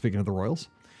 Speaking of the Royals,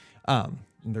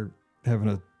 they're having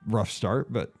a rough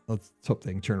start, but let's hope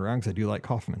they can turn around because I do like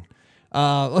Kaufman.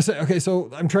 Let's say, okay, so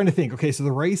I'm trying to think. Okay, so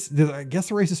the race, I guess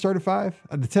the race is started at 5?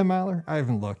 The 10 miler? I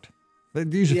haven't looked. They're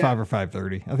usually 5 or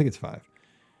 5:30. I think it's 5.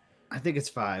 I think it's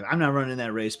 5. I'm not running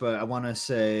that race, but I want to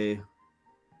say,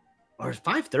 or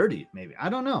 5:30 maybe. I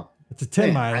don't know. It's a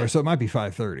 10 miler, so it might be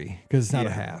 5:30 because it's not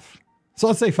a half. So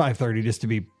let's say 5:30 just to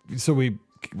be, so we're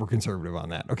conservative on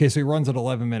that. Okay, so he runs an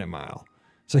 11-minute mile.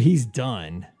 So he's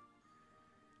done.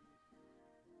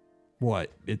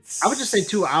 What? I would just say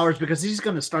 2 hours because he's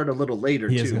going to start a little later.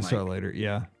 He is going to start later,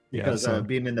 yeah. Because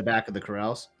being in the back of the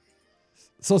corrals.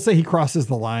 So let's say he crosses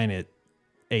the line at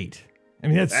 8. I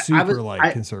mean, that's super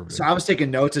conservative. So I was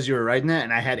taking notes as you were writing that,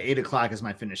 and I had 8 o'clock as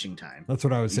my finishing time. That's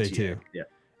what I would say too. Yeah.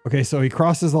 Okay, so he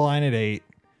crosses the line at 8,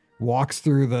 walks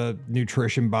through the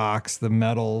nutrition box, the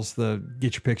medals, the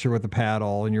get your picture with the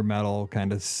paddle and your medal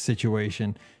kind of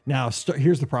situation. Now,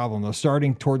 here's the problem though.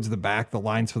 Starting towards the back, the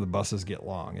lines for the buses get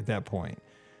long at that point.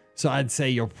 So I'd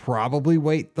say you'll probably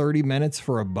wait 30 minutes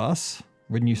for a bus,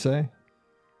 wouldn't you say?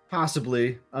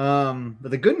 Possibly. But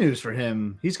the good news for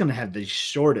him, he's going to have the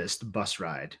shortest bus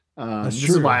ride. That's this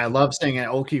true. is why I love staying at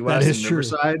Old Key West and true.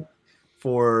 Riverside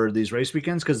for these race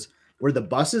weekends, because where the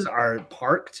buses are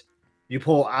parked, you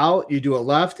pull out, you do a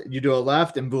left,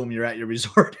 and boom, you're at your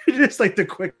resort. It's like the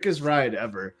quickest ride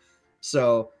ever.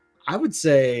 So I would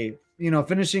say,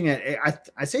 finishing at,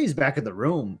 I say he's back at the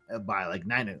room by like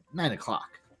 9 o'clock.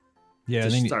 Yeah. To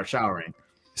And then start showering.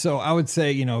 So I would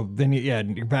say, then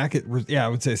you're back at, I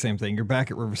would say the same thing. You're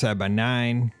back at Riverside by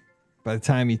 9. By the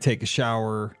time you take a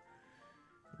shower,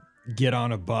 get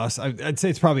on a bus, I'd say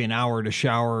it's probably an hour to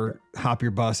shower, hop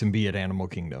your bus, and be at Animal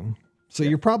Kingdom. So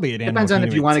you're probably at Animal Depends Kingdom. on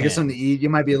if you want to get something to eat. You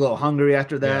might be a little hungry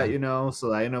after that, Yeah.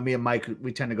 So I know me and Mike,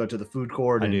 we tend to go to the food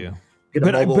court and get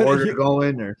a mobile order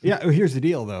going. Or here's the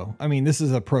deal, though. I mean, this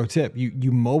is a pro tip.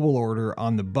 You mobile order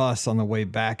on the bus on the way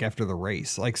back after the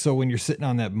race. Like, so when you're sitting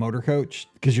on that motor coach,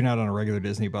 because you're not on a regular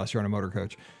Disney bus, you're on a motor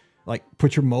coach. Like,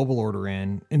 put your mobile order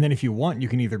in, and then if you want, you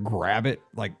can either grab it,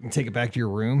 like, and take it back to your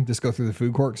room. Just go through the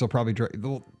food court, because they'll probably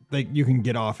you can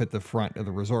get off at the front of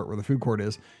the resort where the food court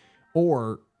is,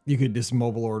 or you could just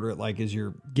mobile order it like as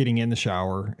you're getting in the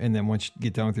shower, and then once you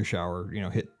get done with your shower,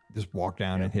 just walk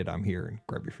down and hit I'm here and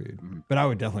grab your food. But I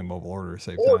would definitely mobile order to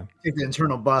save time. Take the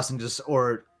internal bus and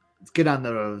or get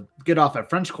off at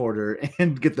French Quarter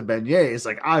and get the beignets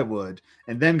like I would,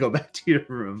 and then go back to your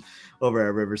room over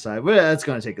at Riverside. But that's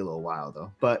going to take a little while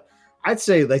though. But I'd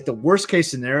say like the worst case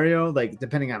scenario, like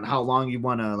depending on how long you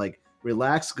want to like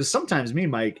relax, because sometimes me,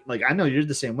 Mike, like I know you're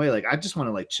the same way. Like I just want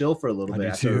to like chill for a little bit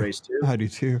after the race too. I do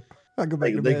too. I go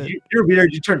back to bed. You're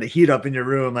weird. You turn the heat up in your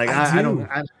room. Like I don't.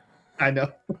 I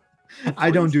know. I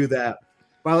don't do that.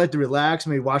 But I like to relax,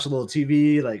 maybe watch a little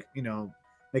TV, like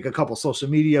make a couple social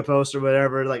media posts or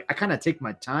whatever. Like I kind of take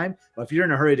my time. But if you're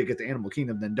in a hurry to get to Animal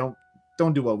Kingdom, then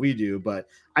don't do what we do. But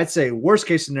I'd say worst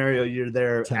case scenario, you're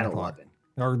there at 11.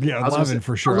 Or 11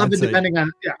 for sure. 11, depending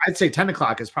on I'd say 10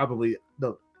 o'clock is probably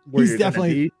where he's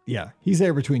definitely he's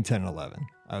there between 10 and 11.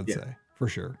 I would say for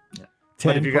sure. Yeah. 10,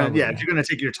 but if you're gonna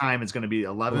take your time, it's gonna be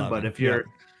 11. But if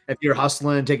you're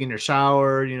hustling, taking your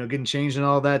shower, getting changed and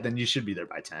all that, then you should be there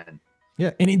by 10.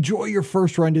 Yeah, and enjoy your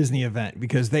first Run Disney event,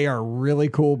 because they are really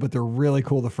cool, but they're really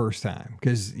cool the first time.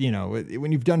 Because,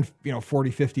 when you've done,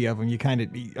 40, 50 of them, you kind of,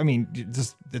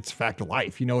 it's a fact of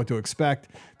life. You know what to expect.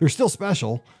 They're still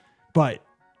special, but,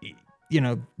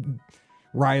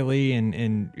 Riley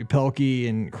and Pelkey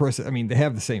and Chris, they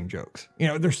have the same jokes.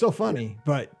 They're still funny,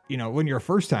 but when you're a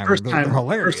first timer, they're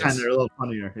hilarious. First time they're a little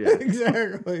funnier. Yeah.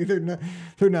 Exactly.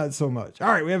 They're not so much. All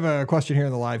right, we have a question here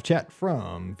in the live chat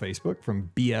from Facebook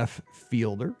from BF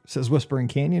Fielder. It says Whispering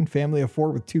Canyon, family of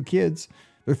 4 with 2 kids.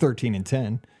 They're 13 and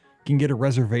 10. Can get a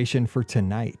reservation for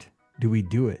tonight. Do we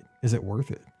do it? Is it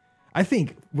worth it? I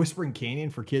think Whispering Canyon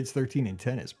for kids 13 and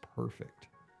 10 is perfect.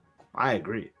 I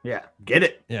agree. Yeah. Get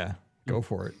it. Yeah. Go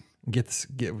for it. Get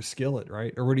skillet,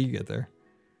 right? Or what do you get there?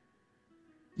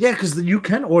 Yeah, because you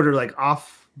can order like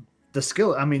off the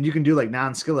skillet. You can do like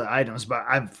non-skillet items, but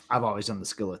I've always done the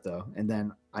skillet though, and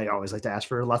then I always like to ask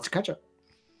for lots of ketchup.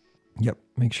 Yep,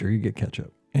 make sure you get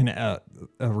ketchup and a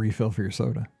refill for your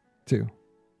soda too.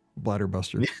 Bladder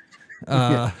buster.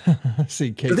 See,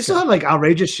 do they still have like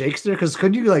outrageous shakes there? Because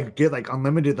couldn't you like get like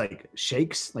unlimited like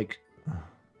shakes like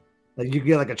you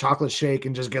get like a chocolate shake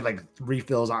and just get like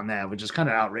refills on that, which is kind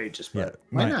of outrageous. But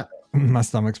why not? My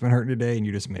stomach's been hurting today, and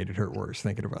you just made it hurt worse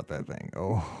thinking about that thing.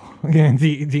 Oh, and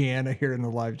Deanna here in the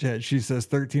live chat, she says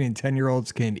 13 and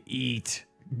 10-year-olds can eat.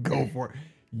 Go for it.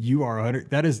 You are 100.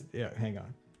 That is, hang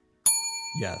on.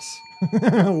 Yes.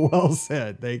 Well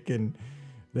said. They can,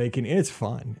 it's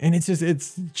fun. And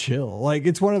it's chill. Like,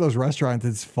 it's one of those restaurants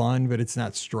that's fun, but it's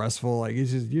not stressful. Like, you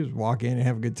just walk in and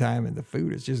have a good time, and the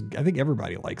food is just, I think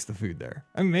everybody likes the food there.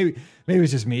 Maybe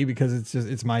it's just me, because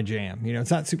it's my jam.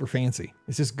 It's not super fancy.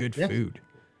 It's just good food.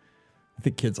 I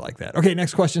think kids like that. Okay,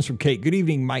 next question is from Kate. Good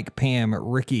evening, Mike, Pam,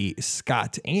 Ricky,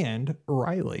 Scott, and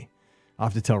Riley. I'll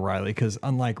have to tell Riley, because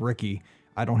unlike Ricky,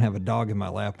 I don't have a dog in my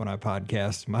lap when I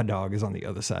podcast. My dog is on the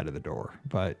other side of the door,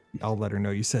 but I'll let her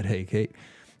know you said, hey, Kate.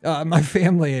 My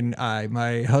family and I,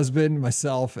 my husband,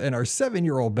 myself, and our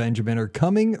 7-year-old Benjamin are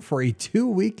coming for a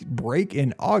 2-week break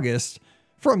in August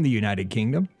from the United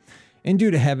Kingdom. And due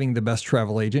to having the best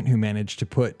travel agent who managed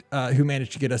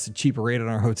to get us a cheaper rate on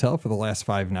our hotel for the last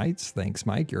 5 nights. Thanks,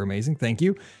 Mike. You're amazing. Thank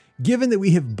you. Given that we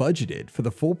have budgeted for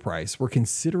the full price, we're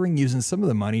considering using some of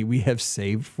the money we have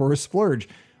saved for a splurge.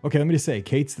 Okay, let me just say,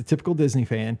 Kate's the typical Disney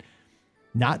fan,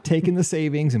 not taking the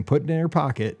savings and putting it in her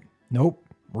pocket. Nope.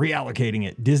 Reallocating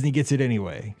it. Disney gets it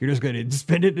anyway. You're just going to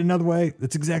spend it another way.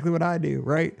 That's exactly what I do,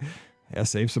 right? I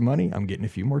save some money. I'm getting a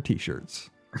few more t-shirts.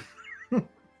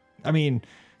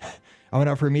 I went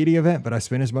out for a media event, but I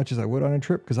spent as much as I would on a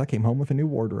trip because I came home with a new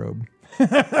wardrobe.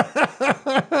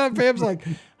 Pam's like,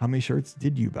 how many shirts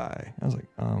did you buy? I was like,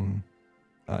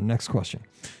 next question.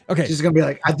 Okay. She's going to be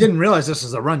like, I didn't realize this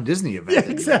was a Run Disney event.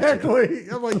 Yeah, exactly.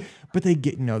 I'm like, but they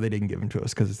get, no, they didn't give them to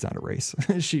us because it's not a race.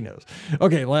 She knows.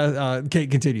 Okay.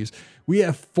 Kate continues. We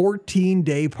have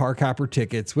 14-day park hopper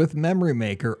tickets with Memory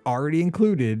Maker already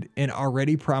included and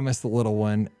already promised the little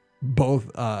one both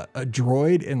a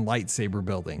droid and lightsaber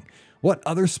building. What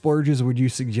other splurges would you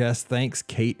suggest? Thanks,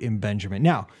 Kate and Benjamin.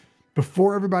 Now,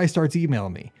 before everybody starts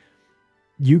emailing me,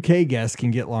 UK guests can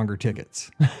get longer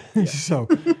tickets. Yeah. So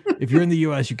if you're in the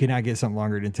US, you cannot get something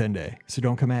longer than 10 day. So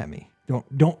don't come at me.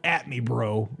 Don't at me,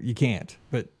 bro. You can't,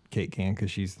 but Kate can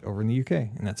because she's over in the UK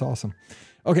and that's awesome.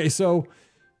 Okay. So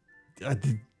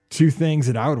the two things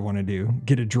that I would want to do,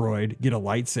 get a droid, get a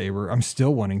lightsaber. I'm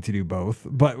still wanting to do both,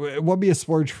 but what would be a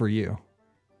splurge for you?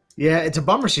 Yeah, it's a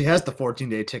bummer she has the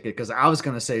 14-day ticket because I was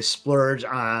going to say splurge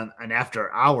on an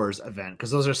after hours event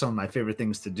because those are some of my favorite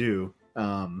things to do.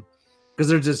 Because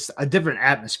they're just a different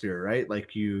atmosphere, right?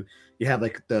 Like you have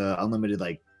like the unlimited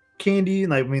like candy,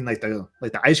 like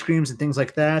the ice creams and things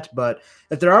like that. But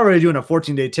if they're already doing a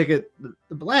 14-day ticket,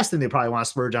 the last thing they probably want to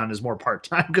splurge on is more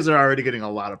part-time because they're already getting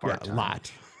a lot of part-time. Yeah, a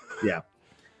lot. Yeah.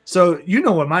 So you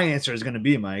know what my answer is going to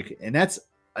be, Mike, and that's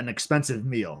an expensive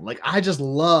meal. Like I just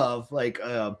love like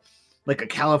a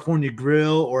California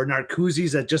grill or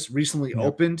Narcoossee's that just recently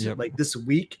opened like this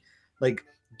week. Like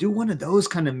do one of those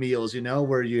kind of meals,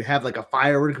 where you have like a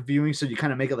firework viewing. So you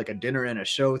kind of make it like a dinner and a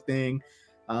show thing.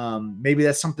 Maybe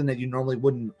that's something that you normally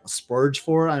wouldn't splurge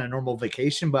for on a normal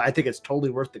vacation, but I think it's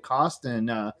totally worth the cost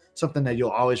and something that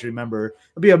you'll always remember.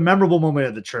 It'll be a memorable moment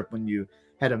of the trip when you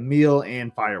had a meal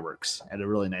and fireworks at a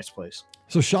really nice place.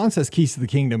 So Sean says Keys to the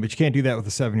Kingdom, but you can't do that with a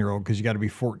 7-year-old because you got to be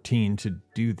 14 to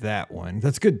do that one.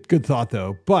 That's good thought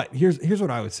though. But here's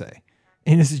what I would say.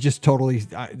 And this is just totally,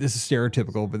 this is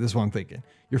stereotypical, but this is what I'm thinking.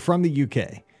 You're from the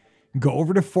UK. Go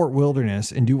over to Fort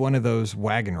Wilderness and do one of those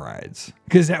wagon rides.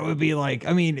 Because that would be like,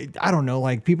 I mean, I don't know,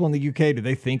 like people in the UK, do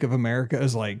they think of America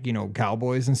as like,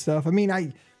 cowboys and stuff? I mean,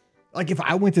 if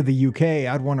I went to the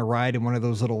UK, I'd want to ride in one of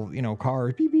those little,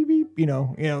 cars, beep, beep, beep,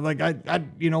 like I'd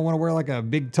want to wear like a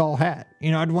big tall hat.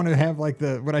 I'd want to have like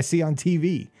what I see on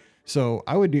TV. So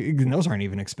I would do, and those aren't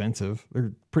even expensive.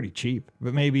 They're pretty cheap,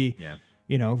 but maybe,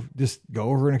 just go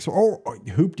over and explore. Or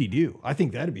hoop-de-doo. I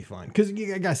think that'd be fun. Because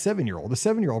you got a 7-year-old. A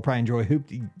 7-year-old probably enjoy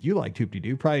hoop-de. You like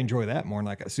hoop-de-doo. Probably enjoy that more than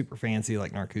like a super fancy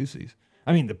like Narcoossee's.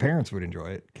 I mean, the parents would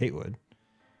enjoy it. Kate would.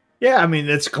 Yeah, I mean,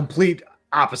 it's complete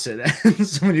opposite.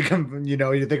 So when you come,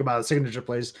 you think about a signature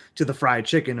place to the fried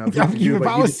chicken. If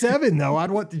I was 7, though,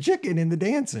 I'd want the chicken and the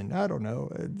dancing. I don't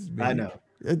know. I know.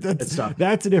 That's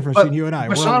a difference between you and I.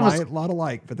 We're a lot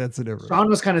alike, but that's the difference. Sean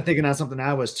was kind of thinking on something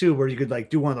I was too, where you could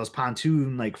like do one of those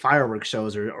pontoon like fireworks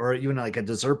shows or even like a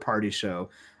dessert party show.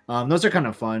 Those are kind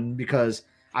of fun because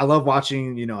I love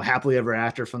watching, Happily Ever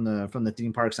After from the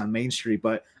theme parks on Main Street,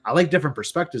 but I like different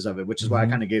perspectives of it, which is why I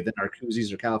kind of gave the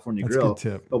Narcoossee's or California Grill.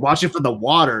 But watching from the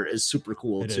water is super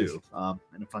cool too,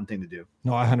 and a fun thing to do.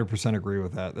 No, I 100% agree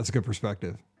with that. That's a good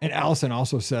perspective. And Allison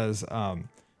also says,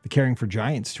 the Caring for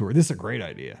Giants tour. This is a great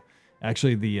idea.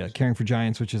 Actually, the Caring for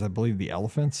Giants, which is, I believe, the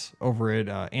elephants over at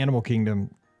Animal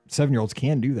Kingdom, 7-year-olds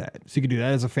can do that. So you can do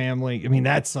that as a family. I mean,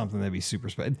 that's something that'd be super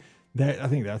special. I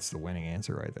think that's the winning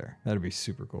answer right there. That'd be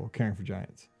super cool. Caring for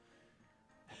Giants.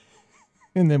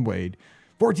 And then Wade,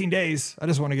 14 days. I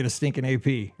just want to get a stinking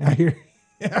AP. I hear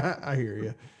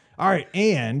you. All right.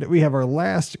 And we have our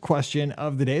last question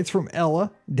of the day. It's from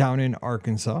Ella down in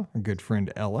Arkansas, our good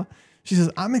friend Ella. She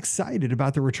says, I'm excited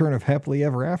about the return of Happily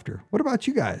Ever After. What about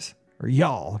you guys? Or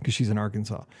y'all, because she's in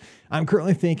Arkansas. I'm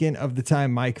currently thinking of the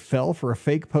time Mike fell for a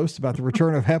fake post about the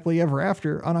return of Happily Ever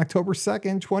After on October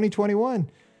 2nd,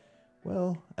 2021.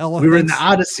 Well, Ella, we were in the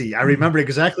Odyssey. I remember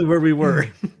exactly where we were.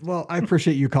 Well, I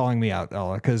appreciate you calling me out,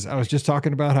 Ella, because I was just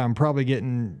talking about how I'm probably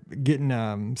getting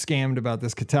scammed about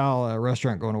this Catal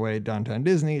restaurant going away at downtown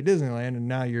Disneyland, and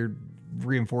now you're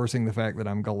reinforcing the fact that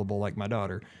I'm gullible like my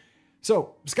daughter.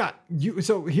 So, Scott,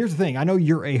 so here's the thing. I know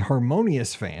you're a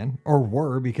Harmonious fan, or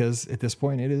were, because at this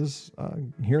point it is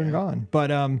here and gone. But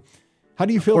how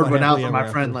do you feel about one out for my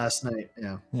friend last night?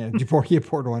 Yeah. You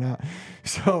poured one out.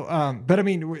 So, but I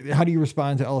mean, how do you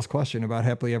respond to Ella's question about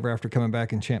Happily Ever After coming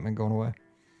back, Enchantment going away?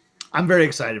 I'm very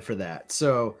excited for that.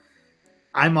 So,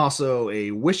 I'm also a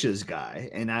Wishes guy,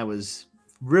 and I was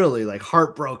really like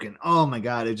heartbroken. Oh my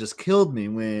God, it just killed me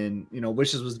when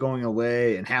Wishes was going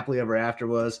away and Happily Ever After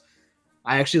was.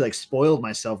 I actually like spoiled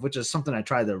myself, which is something I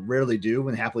try to rarely do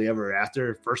when Happily Ever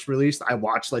After first released. I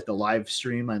watched like the live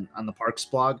stream on the Parks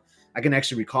blog. I can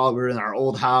actually recall we were in our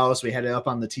old house. We had it up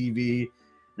on the TV.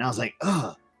 And And I was like,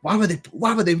 ugh, why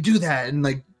would they do that? And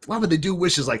like, why would they do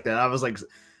wishes like that? I was like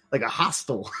a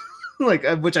hostile, like,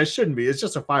 which I shouldn't be. It's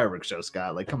just a fireworks show,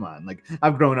 Scott. Like, come on. Like,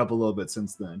 I've grown up a little bit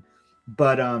since then.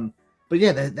 But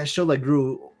yeah, that show like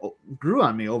grew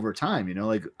on me over time. You know,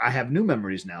 like I have new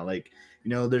memories now. Like, you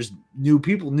know, there's new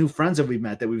people, new friends that we've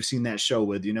met that we've seen that show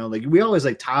with. You know, like we always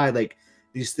like tie like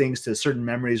these things to certain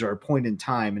memories or a point in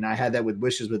time. And I had that with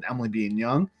Wishes with Emily being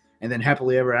young, and then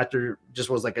Happily Ever After just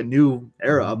was like a new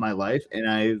era of my life. And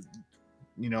I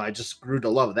just grew to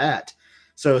love that.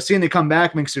 So seeing it come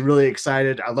back makes me really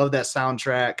excited. I love that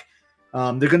soundtrack. There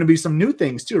are going to be some new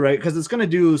things too, right? Because it's going to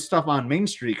do stuff on Main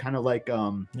Street, kind of like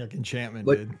Enchantment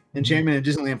like did. Enchantment and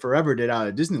Disneyland Forever did out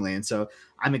of Disneyland. So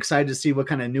I'm excited to see what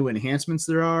kind of new enhancements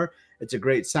there are. It's a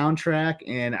great soundtrack,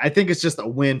 and I think it's just a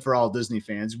win for all Disney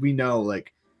fans. We know,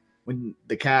 like, when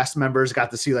the cast members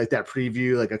got to see like that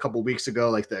preview like a couple weeks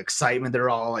ago, like the excitement, they're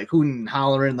all like hooting and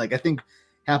hollering. Like, I think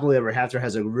Happily Ever After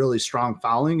has a really strong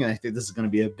following, and I think this is going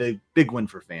to be a big win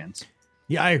for fans.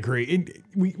 Yeah, I agree.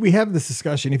 We have this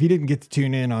discussion. If you didn't get to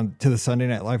tune in to the Sunday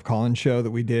Night Live call-in show that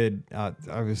we did,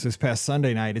 was this past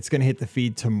Sunday night, it's going to hit the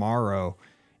feed tomorrow.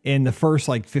 In the first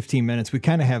like 15 minutes, we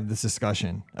kind of have this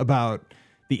discussion about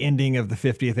the ending of the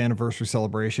 50th anniversary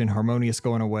celebration, Harmonious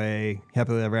going away,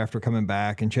 Happily Ever After coming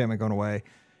back, Enchantment going away.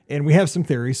 And we have some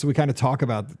theories, so we kind of talk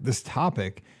about this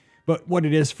topic. But what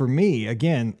it is for me,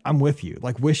 again, I'm with you.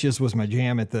 Like Wishes was my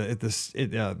jam at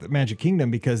the Magic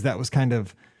Kingdom, because that was kind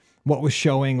of what was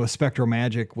showing with Spectral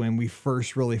Magic when we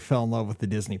first really fell in love with the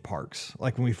Disney parks,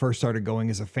 like when we first started going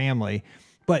as a family.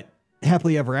 But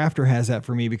Happily Ever After has that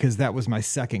for me because that was my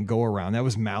second go around. That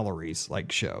was Mallory's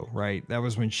like show, right? That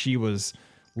was when she was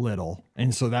little.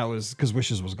 And so that was because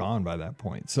Wishes was gone by that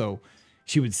point. So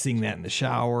she would sing that in the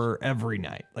shower every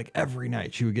night. Like every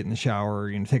night she would get in the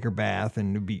shower, take her bath,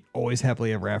 and it'd be always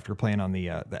Happily Ever After playing on the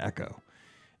Echo.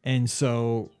 And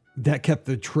so that kept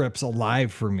the trips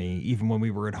alive for me, even when we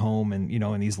were at home and,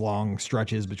 in these long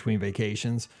stretches between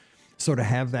vacations. So to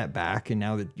have that back, and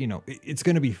now that, it's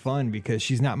going to be fun because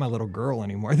she's not my little girl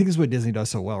anymore. I think this is what Disney does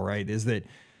so well, right? Is that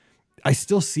I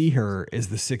still see her as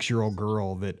the 6-year-old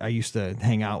girl that I used to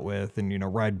hang out with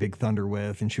and, ride Big Thunder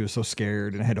with. And she was so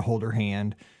scared and I had to hold her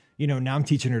hand. Now I'm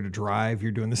teaching her to drive.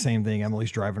 You're doing the same thing.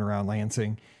 Emily's driving around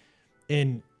Lansing.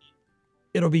 And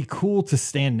it'll be cool to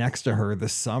stand next to her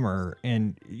this summer.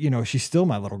 And, she's still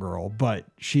my little girl, but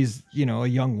she's, a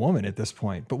young woman at this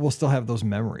point, but we'll still have those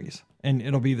memories. And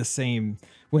it'll be the same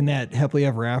when that Happily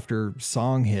Ever After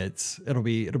song hits. It'll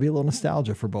be a little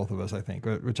nostalgia for both of us, I think,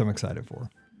 which I'm excited for.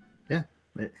 Yeah,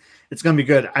 it's going to be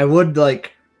good. I would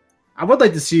like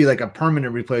to see like a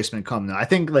permanent replacement come now. I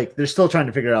think like they're still trying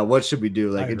to figure out what should we do.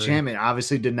 Like Enchantment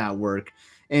obviously did not work.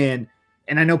 And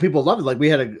I know people love it. Like we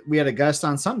had a guest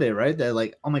on Sunday, right? That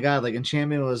like, oh my God, like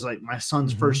Enchantment was like my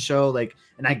son's first show. Like,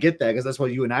 and I get that because that's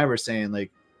what you and I were saying.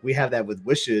 Like we have that with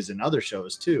Wishes and other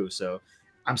shows too. So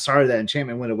I'm sorry that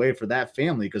Enchantment went away for that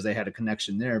family because they had a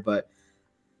connection there. But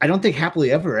I don't think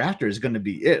Happily Ever After is going to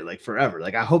be it like forever.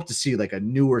 Like I hope to see like a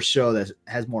newer show that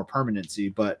has more permanency,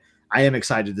 but I am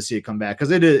excited to see it come back because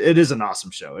it is an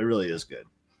awesome show. It really is good.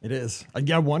 It is.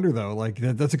 I wonder though, like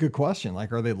that's a good question.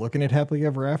 Like, are they looking at Happily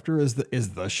Ever After as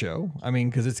the show? I mean,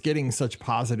 because it's getting such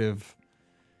positive,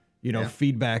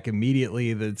 feedback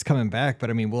immediately that it's coming back.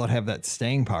 But I mean, will it have that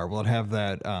staying power? Will it have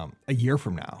that a year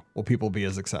from now? Will people be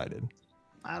as excited?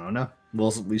 I don't know.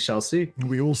 We shall see.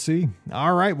 We will see.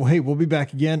 All right. Well, hey, we'll be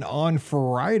back again on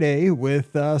Friday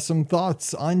with some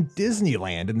thoughts on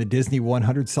Disneyland and the Disney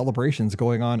 100 celebrations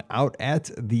going on out at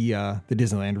the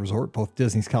Disneyland Resort, both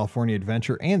Disney's California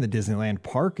Adventure and the Disneyland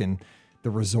Park, and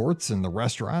the resorts and the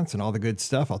restaurants and all the good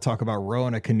stuff. I'll talk about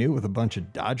rowing a canoe with a bunch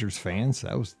of Dodgers fans.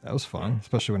 That was fun,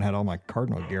 especially when I had all my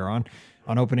Cardinal gear on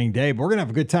opening day. But we're going to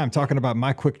have a good time talking about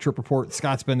my quick trip report.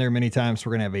 Scott's been there many times. So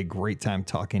we're going to have a great time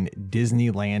talking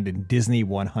Disneyland and Disney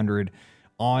 100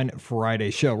 on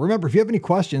Friday's show. Remember, if you have any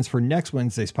questions for next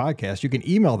Wednesday's podcast, you can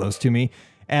email those to me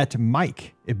at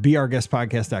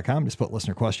mike@beourguestpodcast.com. Just put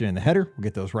listener question in the header. We'll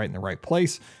get those right in the right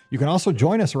place. You can also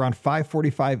join us around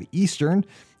 5:45 Eastern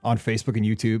on Facebook and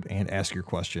YouTube and ask your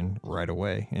question right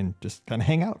away and just kind of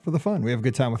hang out for the fun. We have a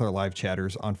good time with our live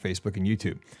chatters on Facebook and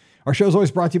YouTube. Our show is always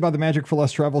brought to you by the Magic for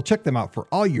Less Travel. Check them out for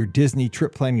all your Disney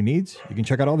trip planning needs. You can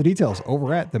check out all the details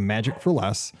over at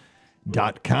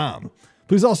themagicforless.com.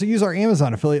 Please also use our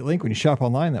Amazon affiliate link when you shop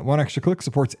online. That one extra click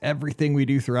supports everything we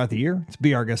do throughout the year. It's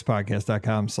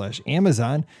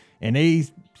beourguestpodcast.com/Amazon. And a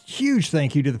Huge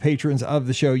thank you to the patrons of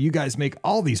the show. You guys make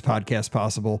all these podcasts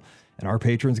possible. And our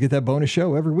patrons get that bonus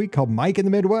show every week called Mike in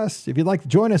the Midwest. If you'd like to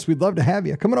join us, we'd love to have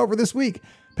you. Coming over this week,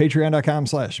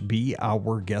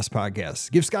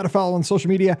 patreon.com/BeOurGuestPodcast. Give Scott a follow on social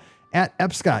media at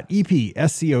EpScott,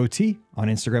 EPSCOT on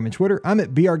Instagram and Twitter. I'm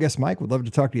at BeOurGuestMike. Would love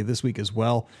to talk to you this week as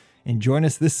well. And join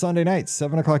us this Sunday night,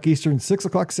 7 o'clock Eastern, 6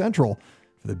 o'clock Central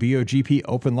for the BOGP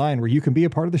open line where you can be a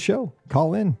part of the show.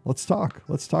 Call in. Let's talk.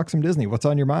 Let's talk some Disney. What's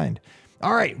on your mind?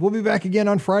 All right, we'll be back again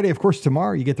on Friday. Of course,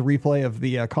 tomorrow you get the replay of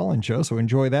the call-in show, so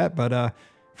enjoy that. But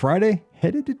Friday,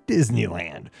 headed to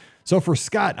Disneyland. So for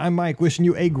Scott, I'm Mike, wishing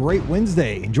you a great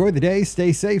Wednesday. Enjoy the day,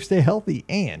 stay safe, stay healthy,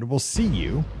 and we'll see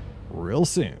you real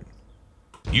soon.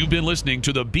 You've been listening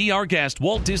to the Be Our Guest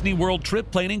Walt Disney World Trip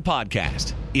Planning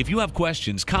Podcast. If you have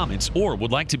questions, comments, or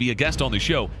would like to be a guest on the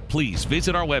show, please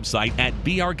visit our website at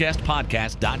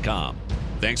beourguestpodcast.com.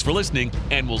 Thanks for listening,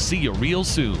 and we'll see you real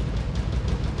soon.